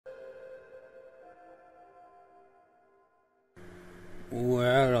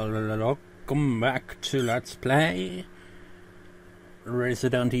Welcome back to Let's Play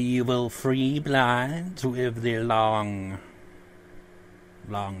Resident Evil 3 Blind with the long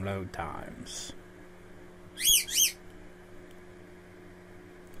load times.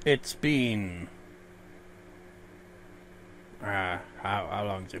 It's been how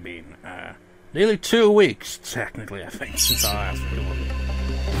long's it been? Nearly 2 weeks, technically, I think, since I last recorded.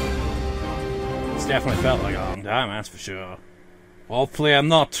 It's definitely felt like a long time, that's for sure. Hopefully I'm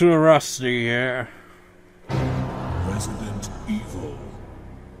not too rusty here. Resident Evil.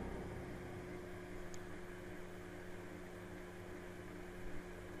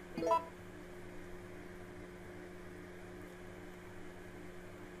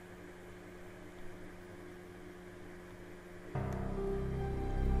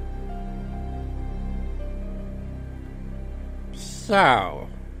 So,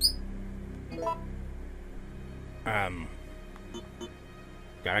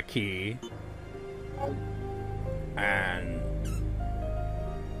 got a key, and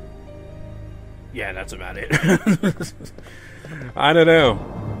yeah, that's about it. I don't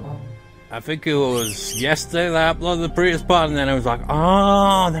know. I think it was yesterday that I uploaded the previous part, and then I was like,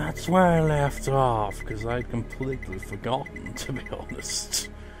 oh, that's where I left off, because I'd completely forgotten, to be honest.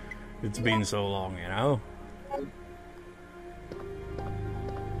 It's been so long, you know?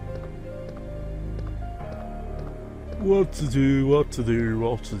 What to do.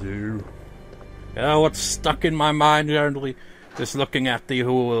 You know what's stuck in my mind generally? Just looking at the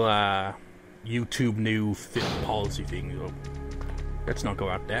whole YouTube new fit policy thing. Let's not go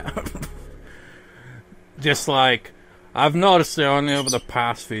out there. Just like, I've noticed it only over the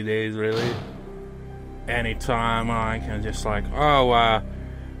past few days, really. Anytime I can just like, oh,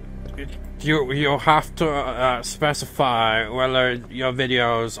 you have to specify whether your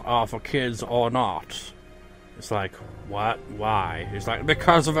videos are for kids or not. It's like, what? Why? It's like,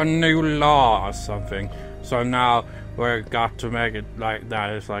 because of a new law or something. So now we've got to make it like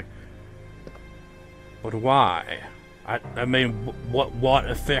that. It's like, but why? I mean, what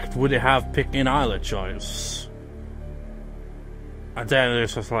effect would it have picking either choice? And then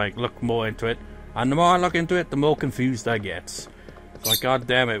it's just like, look more into it. And the more I look into it, the more confused I get. It's like, god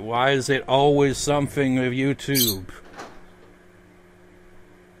damn it, why is it always something with YouTube?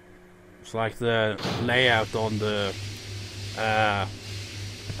 It's like the layout on the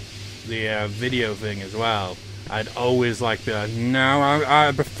video thing as well. I'd always like be like, no,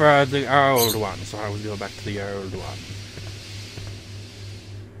 I prefer the old one, so I would go back to the old one.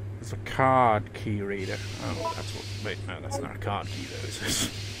 It's a card key reader. Oh, that's what. Wait, no, that's not a card key though, is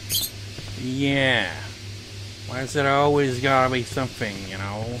it? Yeah. Why is it always gotta be something, you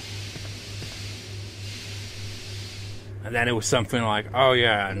know? And then it was something like, oh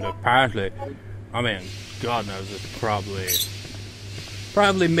yeah, and apparently, I mean, God knows it's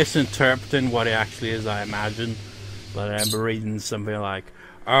probably misinterpreting what it actually is, I imagine. But I remember reading something like,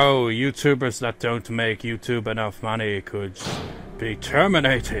 oh, YouTubers that don't make YouTube enough money could be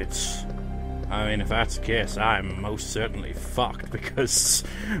terminated. I mean, if that's the case, I'm most certainly fucked, because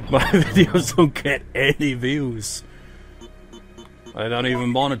my videos don't get any views. I don't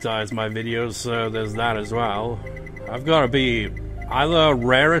even monetize my videos, so there's that as well. I've got to be either a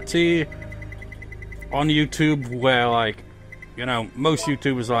rarity on YouTube where, like, you know, most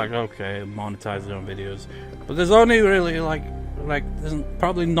YouTubers are like, okay, monetize their own videos. But there's only really, like there's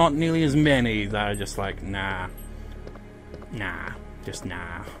probably not nearly as many that are just like, nah. Just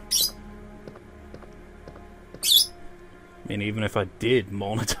nah. I mean, even if I did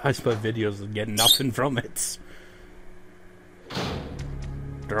monetize my videos, I'd get nothing from it.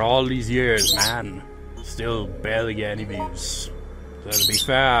 After all these years, man. Still barely get any views. So to be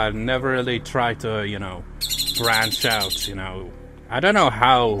fair, I never really tried to, you know, branch out, you know. I don't know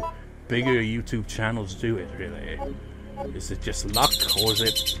how bigger YouTube channels do it, really. Is it just luck, or is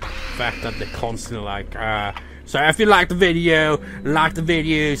it the fact that they're constantly like, so if you like the video,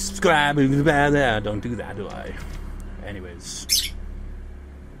 subscribe, blah. Don't do that, do I? Anyways.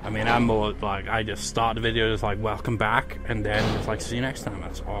 I mean, I'm more like, I just start the video, just like, welcome back, and then it's like, see you next time,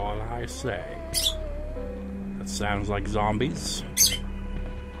 that's all I say. That sounds like zombies.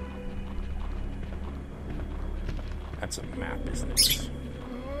 That's a map, isn't it?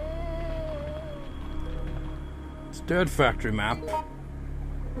 It's a Dirt Factory map.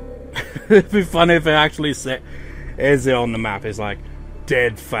 It'd be funny if it actually said, is it on the map? It's like,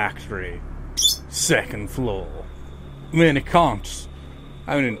 Dead Factory, 2nd floor. I mean, it can't.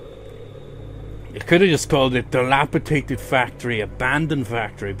 I mean, you could have just called it Dilapidated Factory, Abandoned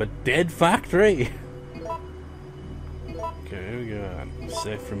Factory, but Dead Factory? Okay, we got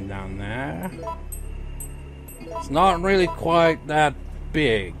safe from down there. It's not really quite that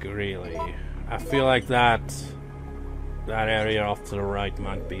big, really. I feel like that area off to the right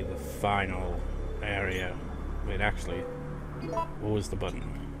might be the final area. Wait, actually, what was the button?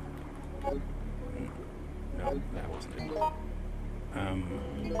 No, that wasn't it.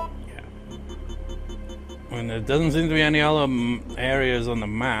 Yeah. And there doesn't seem to be any other areas on the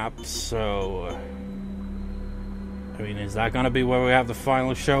map, so... I mean, is that gonna be where we have the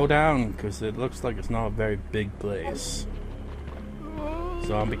final showdown? Because it looks like it's not a very big place.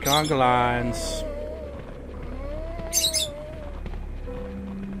 Zombie conga lines.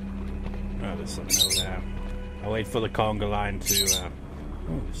 Oh, there's something over there. I'll wait for the conga line to,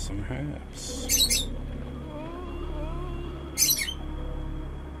 oh, there's some herbs.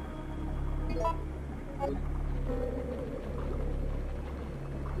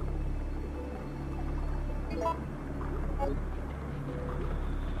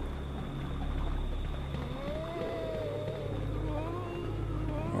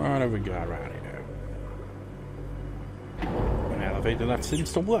 What have we got around here? An elevator that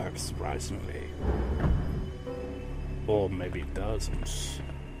seems to work, surprisingly. Or maybe it doesn't.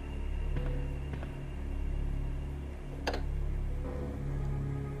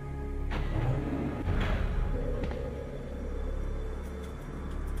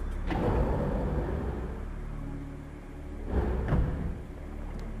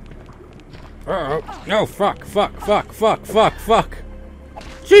 Uh-oh. No, fuck.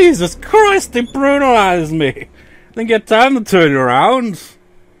 Jesus Christ, they brutalized me! Didn't get time to turn around.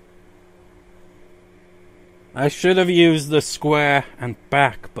 I should have used the square and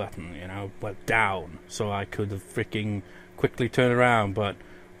back button, you know, but down, so I could have freaking quickly turned around, but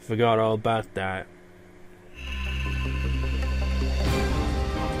forgot all about that.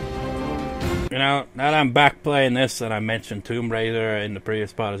 You know, now that I'm back playing this, and I mentioned Tomb Raider in the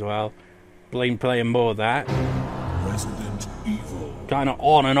previous part as well, been playing more of that. Resident Evil. Kind of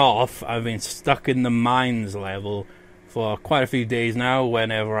on and off. I've been stuck in the mines level for quite a few days now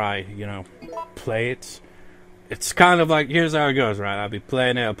whenever I, you know, play it. It's kind of like, here's how it goes, right? I'll be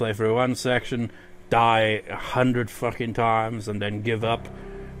playing it, I'll play through one section, die 100 fucking times, and then give up,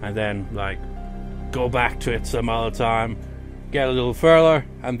 and then, like, go back to it some other time, get a little further,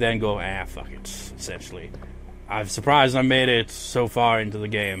 and then go, fuck it, essentially. I'm surprised I made it so far into the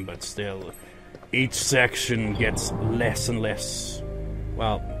game, but still, each section gets less and less.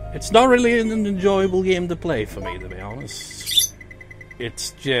 Well, it's not really an enjoyable game to play for me, to be honest.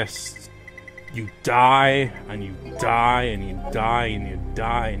 It's just, you die, and you die, and you die, and you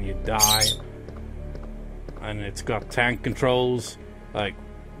die, and you die. And it's got tank controls, like,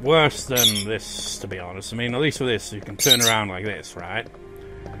 worse than this, to be honest. I mean, at least with this, you can turn around like this, right?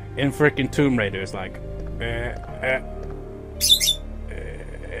 In frickin' Tomb Raider, it's like...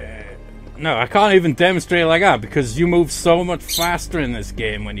 No, I can't even demonstrate it like that, because you move so much faster in this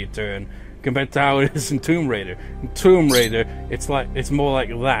game when you turn, compared to how it is in Tomb Raider. In Tomb Raider, it's more like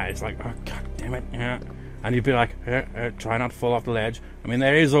that. It's like, oh, god damn it, yeah. And you'd be like, try not to fall off the ledge. I mean,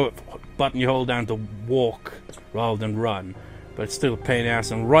 there is a button you hold down to walk rather than run, but it's still a pain in the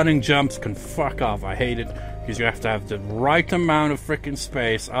ass, and running jumps can fuck off. I hate it, because you have to have the right amount of freaking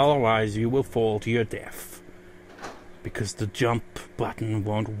space, otherwise you will fall to your death. Because the jump button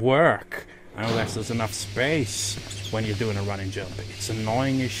won't work unless there's enough space when you're doing a running jump. It's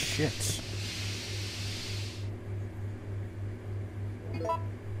annoying as shit.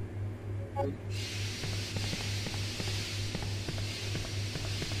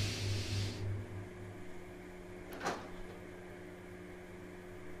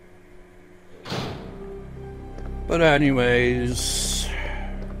 But anyways,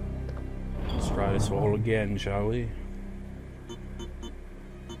 let's try this all again, shall we?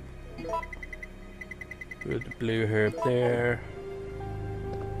 Put the blue herb there.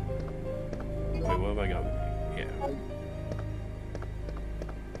 Wait, what have I got? Yeah.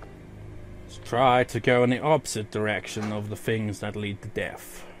 Let's try to go in the opposite direction of the things that lead to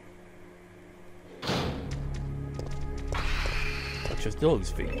death. Such as those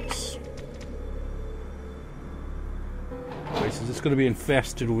things. Wait, so this is going to be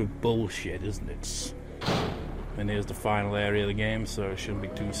infested with bullshit, isn't it? And here's the final area of the game, so I shouldn't be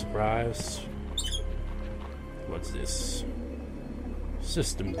too surprised. What's this?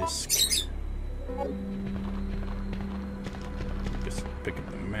 System disk. Just pick up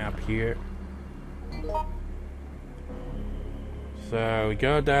the map here. So we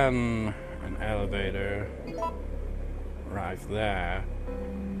go down an elevator right there.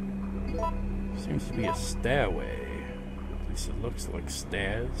 Seems to be a stairway. At least it looks like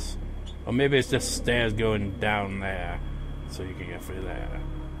stairs. Or maybe it's just stairs going down there, so you can get through there.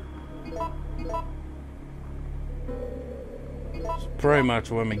 pretty much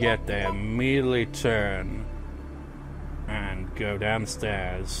when we get there, immediately turn and go down the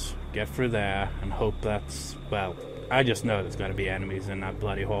stairs, get through there, and hope that's, well, I just know there's going to be enemies in that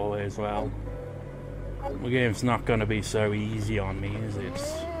bloody hallway as well. The game's not going to be so easy on me, is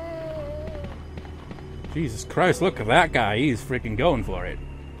it? Jesus Christ, look at that guy, he's freaking going for it.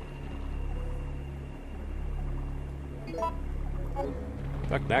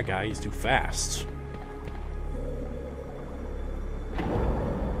 Fuck that guy, he's too fast.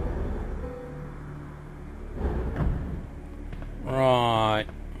 Right.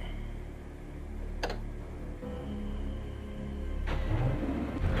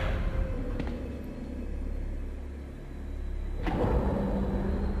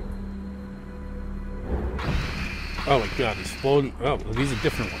 Oh my god, he's floating. Oh, these are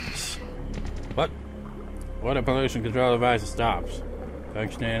different ones. What? Water pollution control device stops.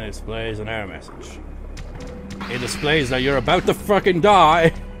 Functioning displays an error message. It displays that you're about to fucking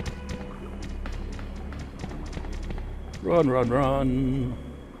die. Run, run, run.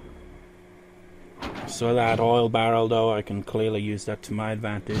 So that oil barrel though, I can clearly use that to my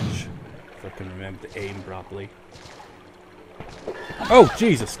advantage. If I can remember to aim properly. Oh,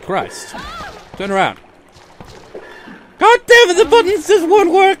 Jesus Christ. Turn around. God damn it, the buttons just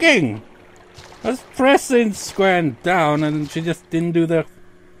weren't working! I was pressing square and down and she just didn't do the...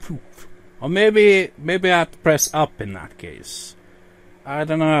 Or maybe I have to press up in that case. I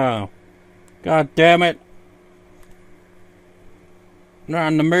don't know. God damn it. Not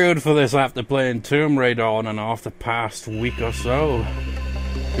in the mood for this after playing Tomb Raider on and off the past week or so.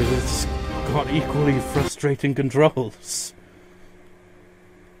 Because it's got equally frustrating controls.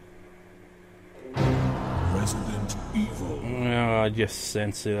 Resident Evil. Oh, I just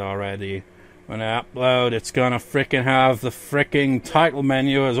sense it already. When I upload, it's gonna frickin' have the frickin' title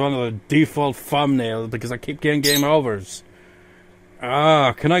menu as one of the default thumbnails because I keep getting game overs.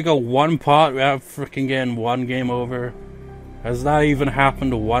 Ah, can I go one part without frickin' getting one game over? Has that even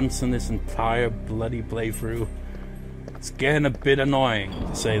happened once in this entire bloody playthrough? It's getting a bit annoying,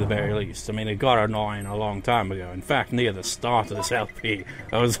 to say the very least. I mean, it got annoying a long time ago. In fact, near the start of this LP,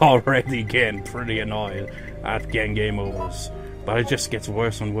 I was already getting pretty annoyed at getting game overs. But it just gets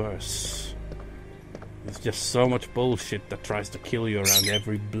worse and worse. There's just so much bullshit that tries to kill you around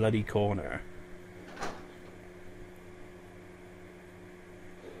every bloody corner.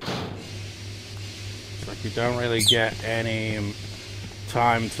 It's like you don't really get any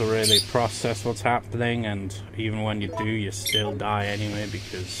time to really process what's happening, and even when you do, you still die anyway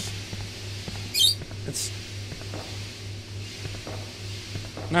because it's...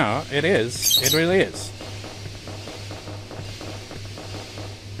 No, it is. It really is.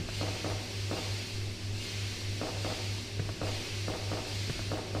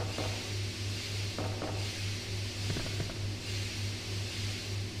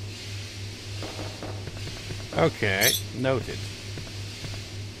 Okay, noted.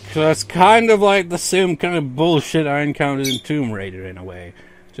 So it's kind of like the same kind of bullshit I encountered in Tomb Raider in a way.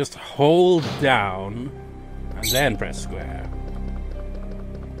 Just hold down and then press square.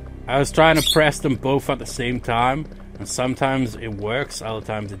 I was trying to press them both at the same time, and sometimes it works, other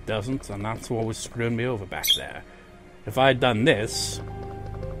times it doesn't, and that's what was screwing me over back there. If I had done this,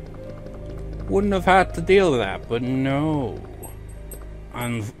 wouldn't have had to deal with that, but no.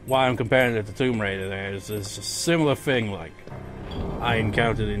 And why I'm comparing it to Tomb Raider there is there's a similar thing like I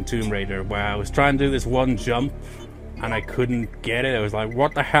encountered in Tomb Raider where I was trying to do this one jump and I couldn't get it. I was like,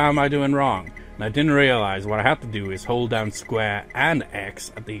 what the hell am I doing wrong? And I didn't realize what I had to do is hold down square and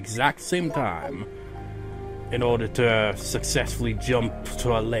X at the exact same time in order to successfully jump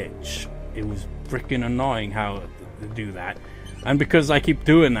to a ledge. It was freaking annoying how to do that. And because I keep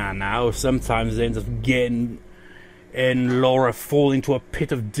doing that now, sometimes it ends up getting in Laura falling to a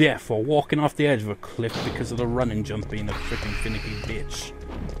pit of death or walking off the edge of a cliff because of the running jump being a freaking finicky bitch.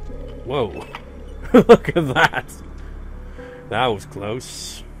 Whoa. Look at that. That was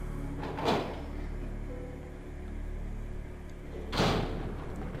close.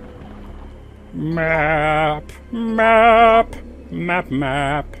 Map, map, map,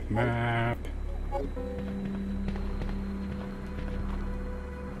 map, map.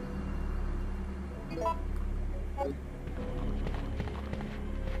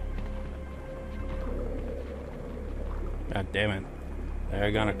 God damn it.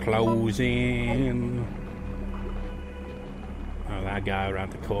 They're gonna close in. Oh, that guy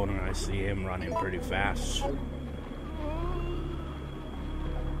around the corner, I see him running pretty fast.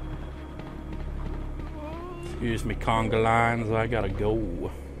 Excuse me, conga lines, I gotta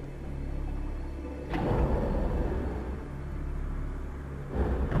go.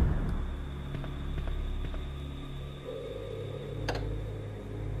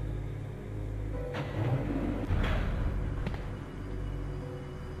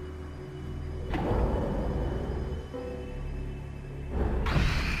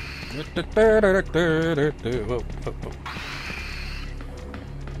 Whoa, whoa, whoa.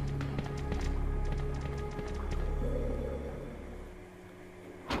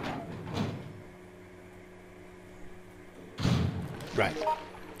 Right.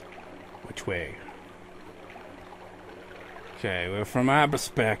 Which way? Okay, well, from our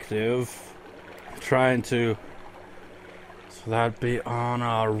perspective, trying to... So that'd be on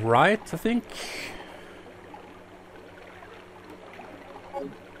our right, I think?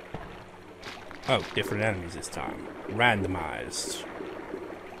 Oh, different enemies this time. Randomized.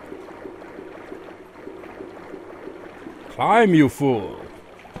 Climb, you fool!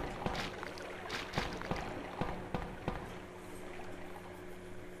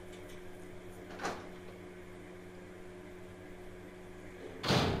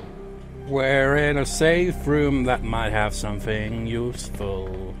 We're in a safe room that might have something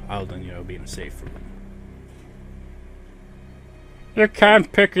useful. Other than, you know, being a safe room. You can't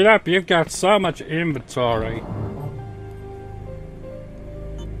pick it up, you've got so much inventory.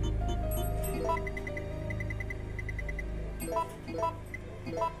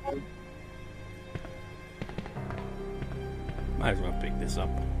 Might as well pick this up.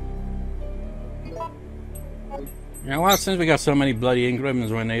 You know what, since we got so many bloody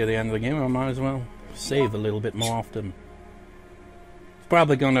increments right near the end of the game, I might as well save a little bit more often. It's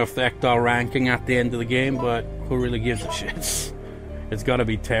probably going to affect our ranking at the end of the game, but who really gives a shit? It's gotta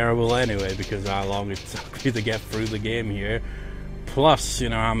be terrible anyway, because how long it took me to get through the game here. Plus, you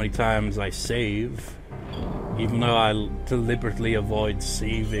know, how many times I save. Even though I deliberately avoid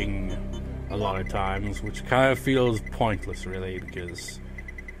saving a lot of times, which kind of feels pointless, really, because...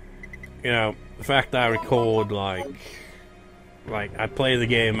 You know, the fact that I record, like, I play the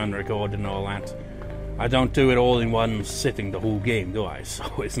game and record and all that, I don't do it all in one sitting the whole game, do I? So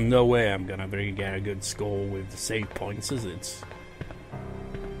there's no way I'm gonna really get a good score with the save points, is it?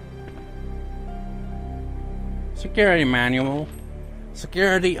 Security manual.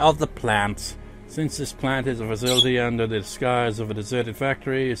 Security of the plant. Since this plant is a facility under the disguise of a deserted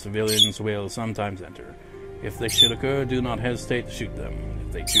factory, civilians will sometimes enter. If they should occur, do not hesitate to shoot them.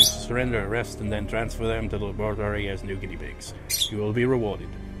 If they choose to surrender, arrest, and then transfer them to the laboratory as new guinea pigs. You will be rewarded.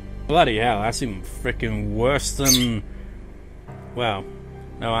 Bloody hell, that's even freaking worse than... Well,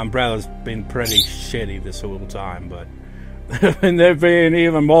 no, Umbrella's been pretty shitty this whole time, but... and they're being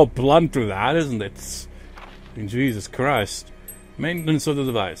even more blunt with that, isn't it? I mean, Jesus Christ. Maintenance of the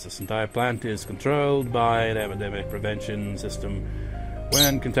device. This entire plant is controlled by an epidemic prevention system.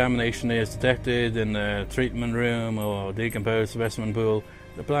 When contamination is detected in the treatment room or decomposed specimen pool,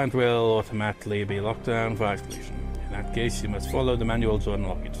 the plant will automatically be locked down for exclusion. In that case, you must follow the manual to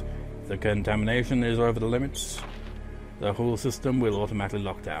unlock it. If the contamination is over the limits, the whole system will automatically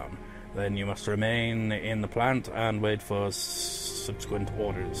lock down. Then you must remain in the plant and wait for subsequent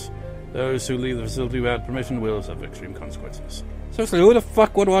orders. Those who leave the facility without permission will suffer extreme consequences. Seriously, who the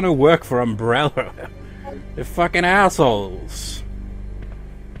fuck would want to work for Umbrella? They're fucking assholes.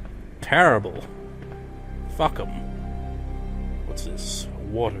 Terrible. Fuck them. What's this? A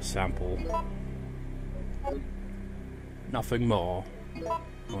water sample. Nothing more.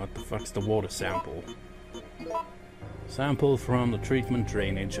 What the fuck's the water sample? Sample from the treatment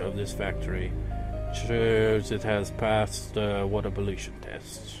drainage of this factory. Shows it has passed water pollution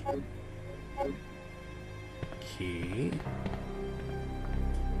tests. Key.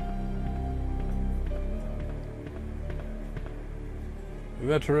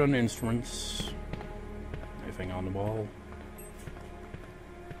 Veteran instruments. Anything on the wall?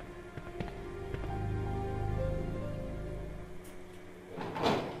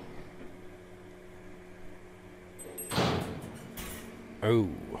 Oh.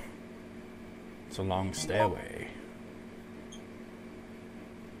 It's a long stairway.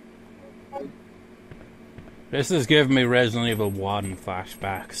 This is giving me Resident Evil 1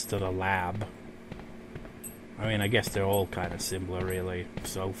 flashbacks to the lab. I mean, I guess they're all kind of similar, really,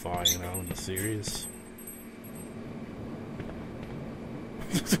 so far, you know, in the series.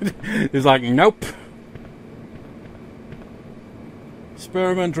 It's like, nope.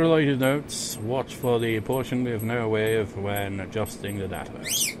 Experiment-related notes. Watch for the portion with no wave when adjusting the data.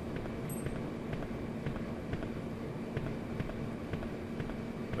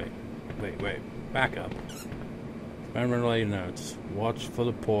 Wait. Back up. Experiment-related notes. Watch for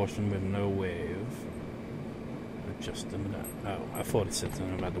the portion with no wave. Just a minute. Oh, I thought it said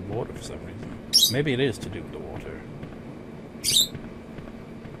something about the water for some reason. Maybe it is to do with the water.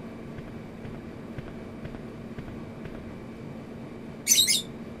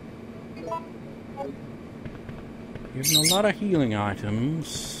 Using a lot of healing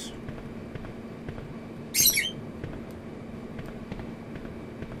items.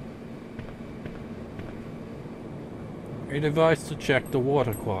 A device to check the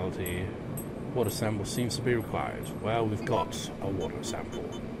water quality. Water sample seems to be required. Well, we've got a water sample.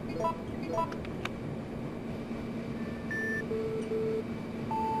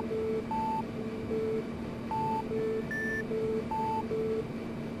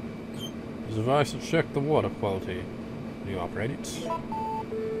 The device to check the water quality. Do you operate it?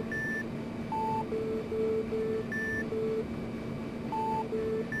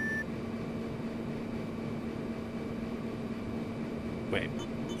 Wait.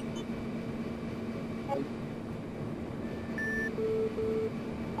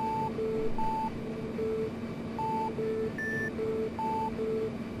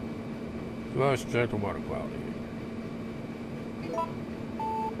 Device to check the water quality.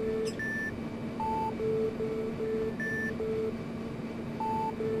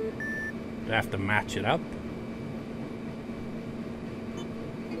 Do I have to match it up?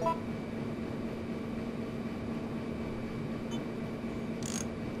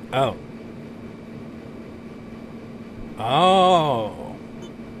 Oh. Oh.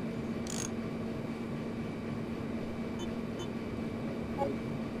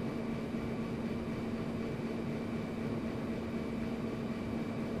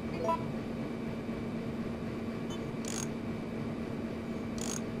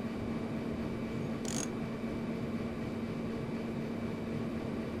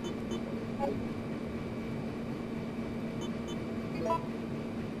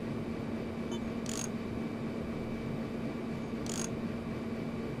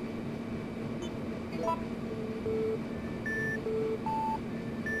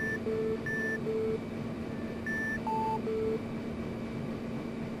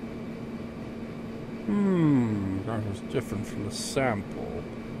 That was different from the sample.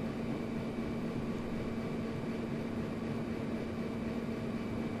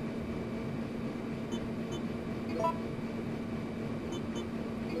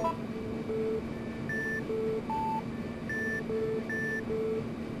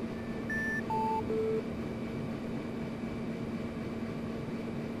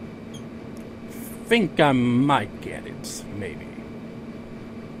 Think I might get it, maybe.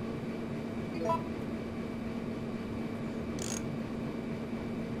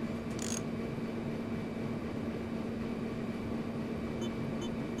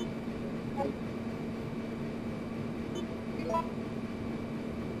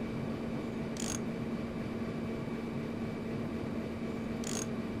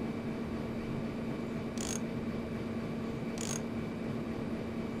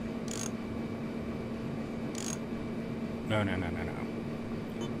 No.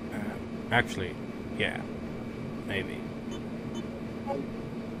 Actually, yeah, maybe.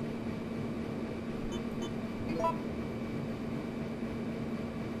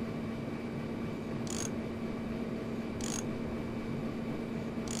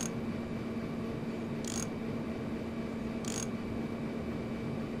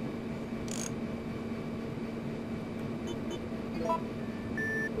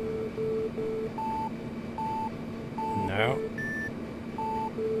 No.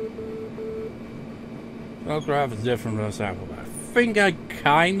 Photograph is different from a sample. I think I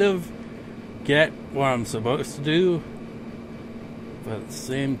kind of get what I'm supposed to do, but at the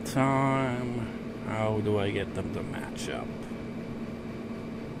same time, how do I get them to match up?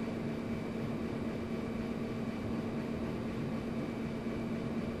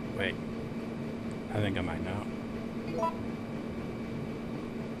 Wait, I think I might know.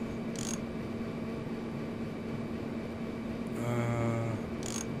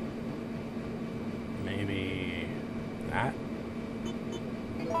 Maybe that?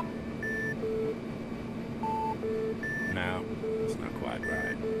 No, it's not quite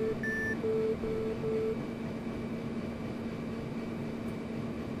right.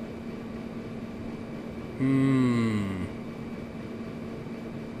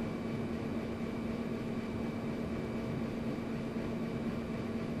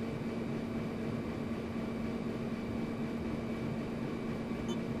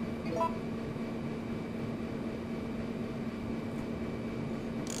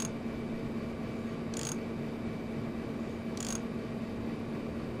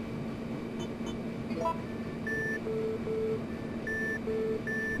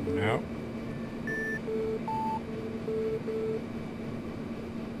 No.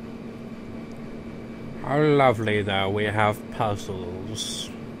 How lovely, though, we have puzzles.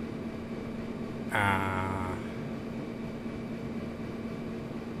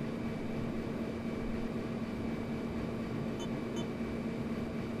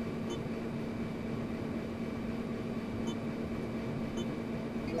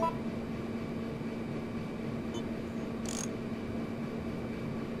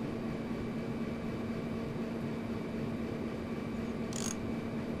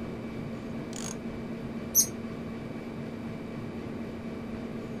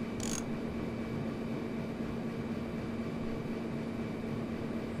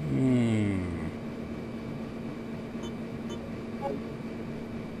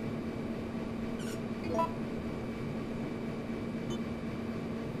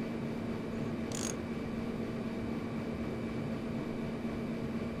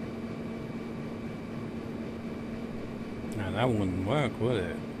 That wouldn't work, would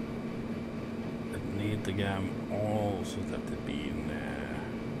it? I'd need to get them all so that they'd be in there.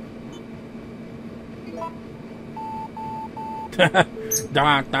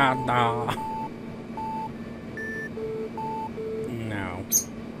 Da da da. No.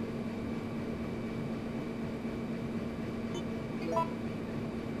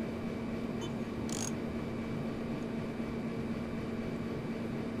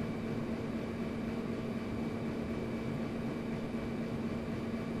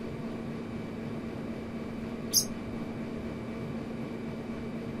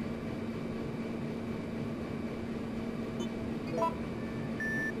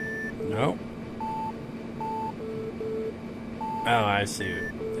 No. Oh, I see.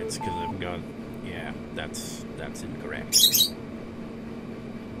 It's because I've got. Yeah, that's incorrect.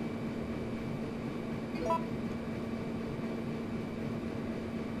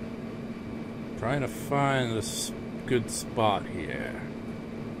 Trying to find a good spot here.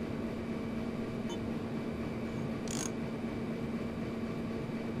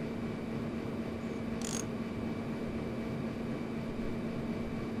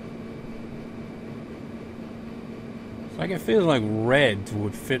 Like, it feels like red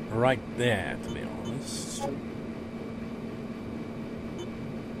would fit right there, to be honest.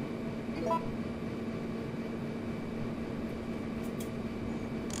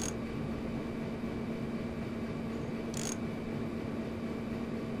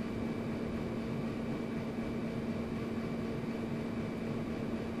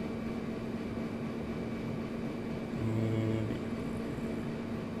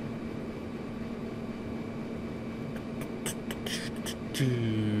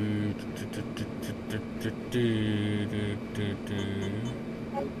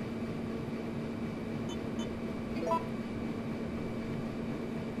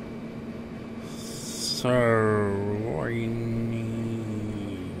 So I need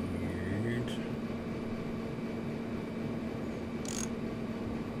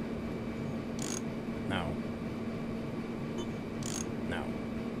no.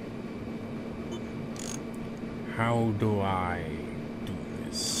 How do I do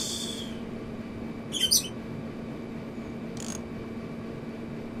this?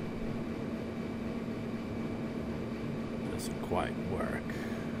 Doesn't quite work.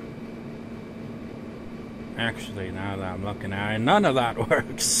 Actually, now that I'm looking at it, none of that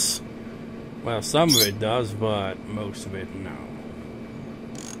works. Well, some of it does, but most of it, no.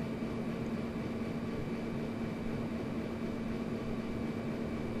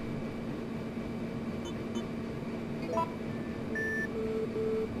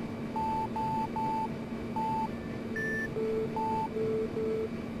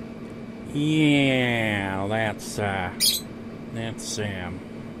 Yeah, that's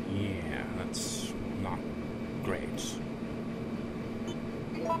yeah, that's not great.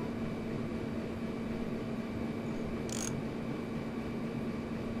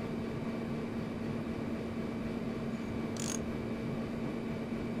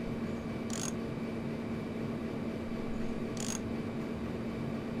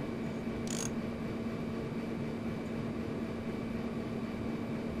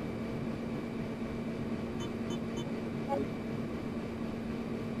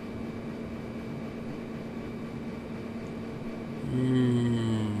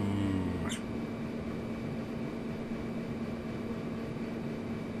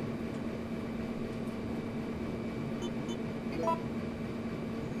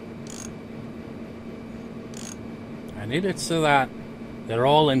 I need it so that they're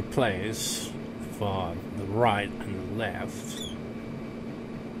all in place for the right and the left.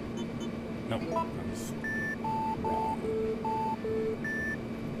 Nope, that's wrong.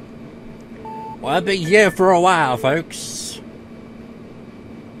 Well, I've been here for a while, folks.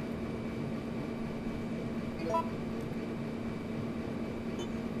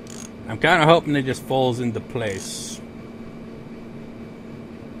 I'm kind of hoping it just falls into place.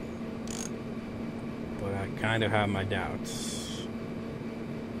 But I kind of have my doubts.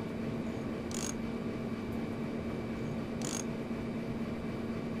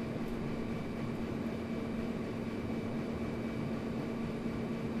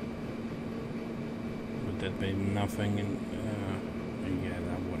 Would that be nothing in... yeah,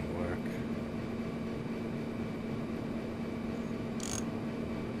 that wouldn't work.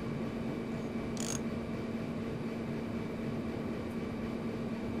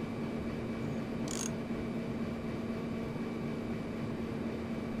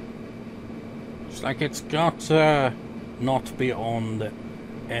 It's like it's got to not be on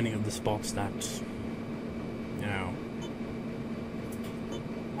any of the spots that, you know,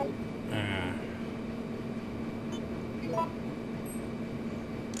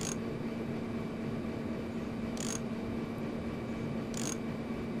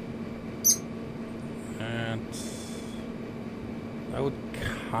 that would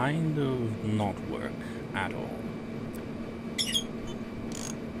kind of not work at all.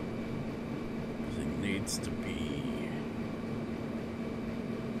 It needs to be.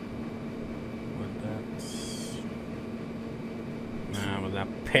 With that. Nah, with that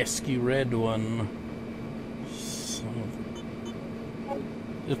pesky red one.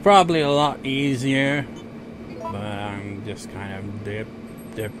 It's probably a lot easier, but I'm just kind of derp.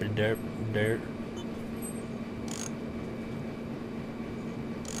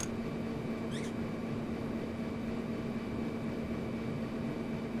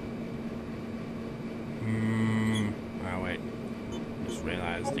 Oh wait, just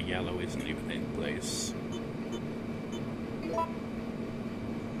realized the yellow isn't even in place.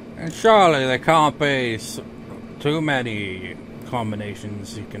 And surely there can't be too many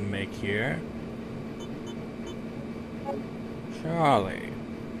combinations you can make here. Surely.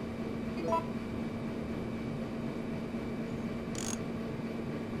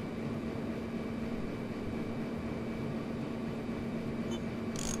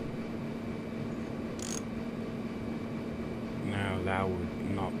 No, that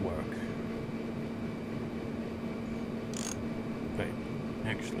would not work. Wait,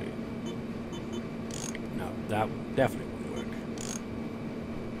 actually. No, that definitely wouldn't work.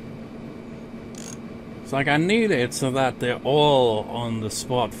 It's like I need it so that they're all on the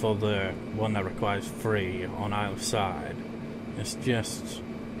spot for the one that requires 3 on either side. It's just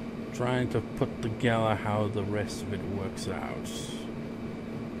trying to put together how the rest of it works out.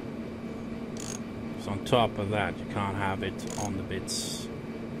 So on top of that, you can't have it on the bits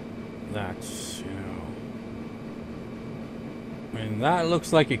that's, you know... I mean, that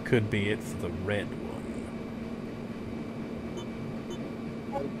looks like it could be it for the red one.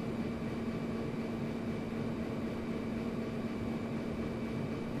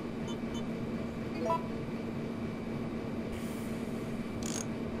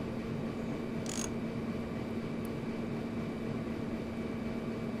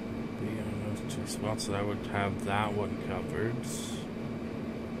 Spots that I would have that one covered.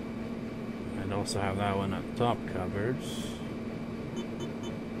 I'd also have that one at the top covered.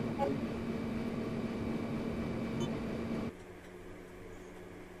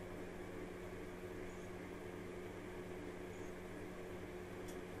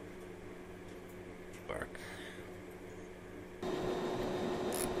 Work.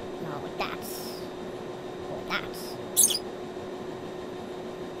 No, that's... Oh, that's...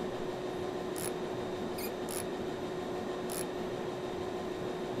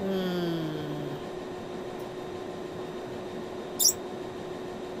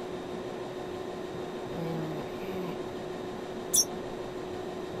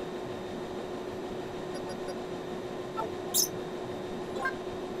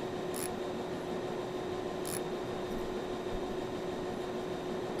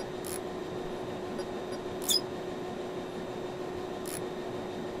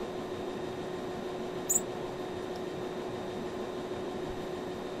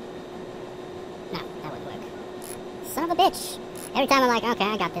 Son of a bitch. Every time I'm like, okay,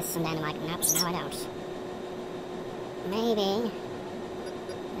 I got this, and then I'm like, nope, no I don't. Maybe.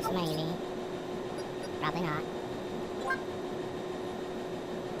 Just maybe. Probably not.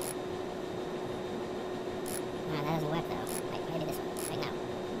 No, that doesn't work though. Wait, maybe this one. Wait,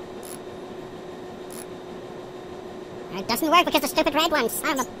 no. It doesn't work because the stupid red one,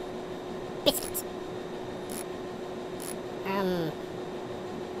 son of a biscuit.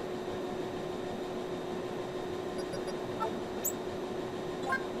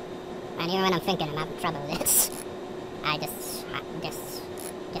 And even when I'm thinking I'm having trouble with this, I just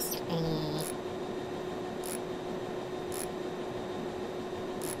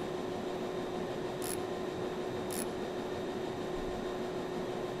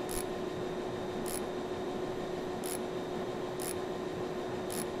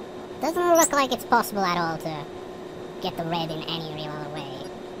doesn't look like it's possible at all to get the red in any real other way.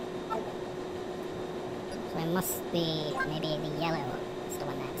 So it must be maybe the yellow is the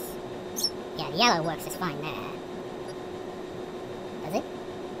one that's... Yeah, the yellow works just fine there. Does it?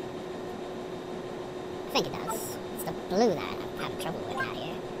 I think it does. It's the blue that I'm having trouble with out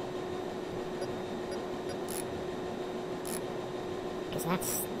here. Because that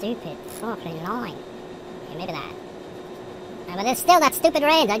stupid fucking line. Okay, maybe that. But there's still that stupid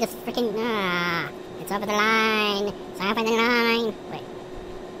red. I just freaking... it's over the line. It's over the line. Wait.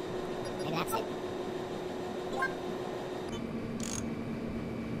 Maybe that's it.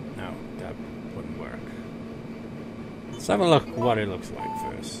 No, that wouldn't work. Let's have a look what it looks like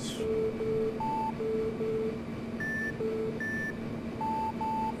first.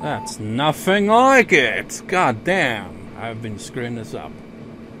 That's nothing like it! God damn, I've been screwing this up.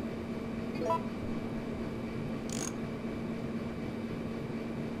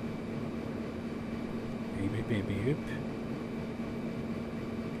 Beep, beep, beep.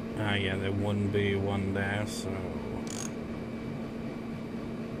 Ah, yeah, there wouldn't be one there, so...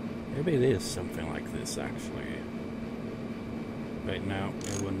 Maybe it is something like this, actually. Wait, no,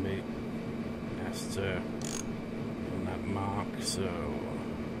 it wouldn't be. It has to... on that mark, so...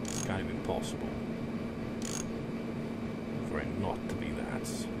 it's kind of impossible for it not to be that.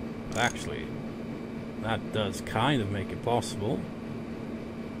 But actually, that does kind of make it possible.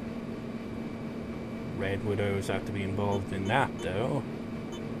 Red Widows have to be involved in that, though.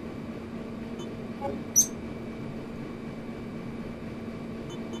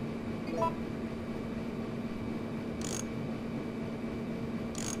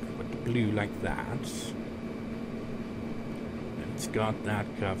 Put the blue like that. And it's got that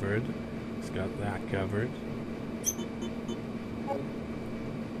covered. It's got that covered.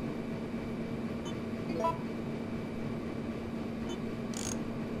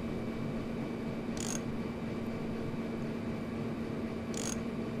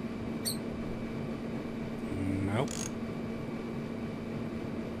 Nope.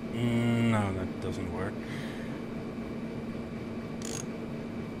 No, that doesn't work.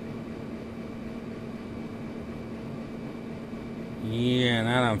 Yeah,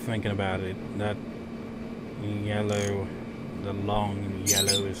 now that I'm thinking about it, that yellow, the long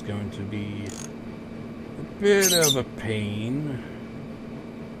yellow is going to be a bit of a pain.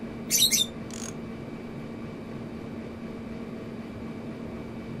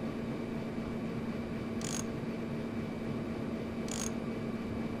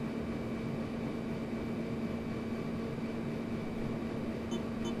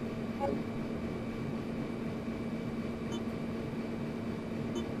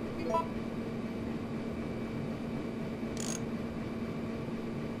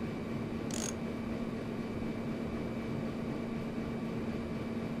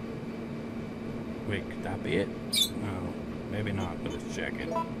 Wait, could that be it? No, maybe not, but let's check it.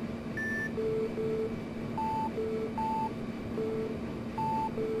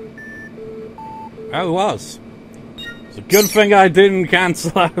 Oh, it was. It's a good thing I didn't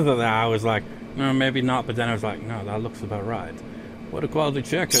cancel out of that. I was like, no, maybe not, but then I was like, no, that looks about right. What a quality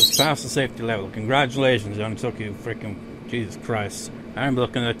check has passed the safety level. Congratulations, it only took you freaking... Jesus Christ. I remember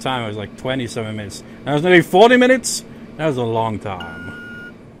looking at the time, it was like 27 minutes. That was nearly 40 minutes? That was a long time.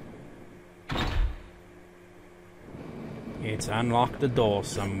 It's unlocked the door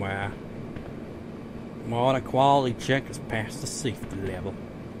somewhere. What a quality check has passed the safety level.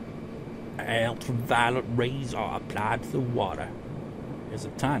 Ultraviolet rays are applied to the water. There's a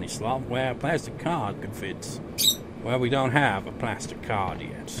tiny slot where a plastic card could fit. Well, we don't have a plastic card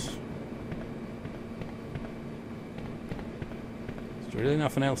yet. Is there really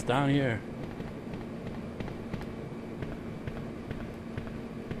nothing else down here?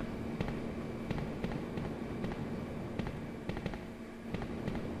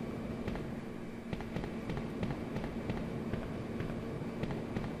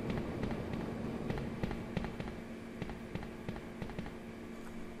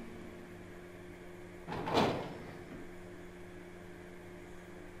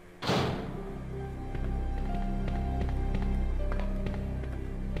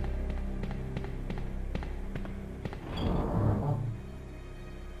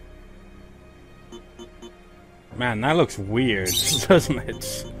 Man, that looks weird, doesn't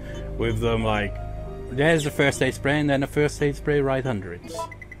it? With them like, there's the first aid spray and then the first aid spray right under it.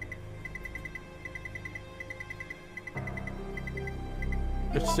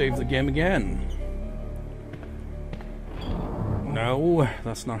 Let's save the game again. No,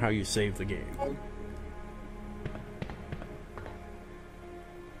 that's not how you save the game.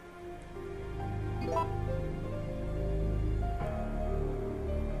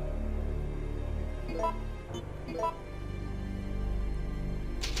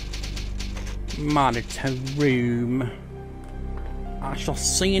 Monitor room. I shall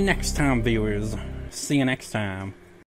see you next time, viewers. See you next time.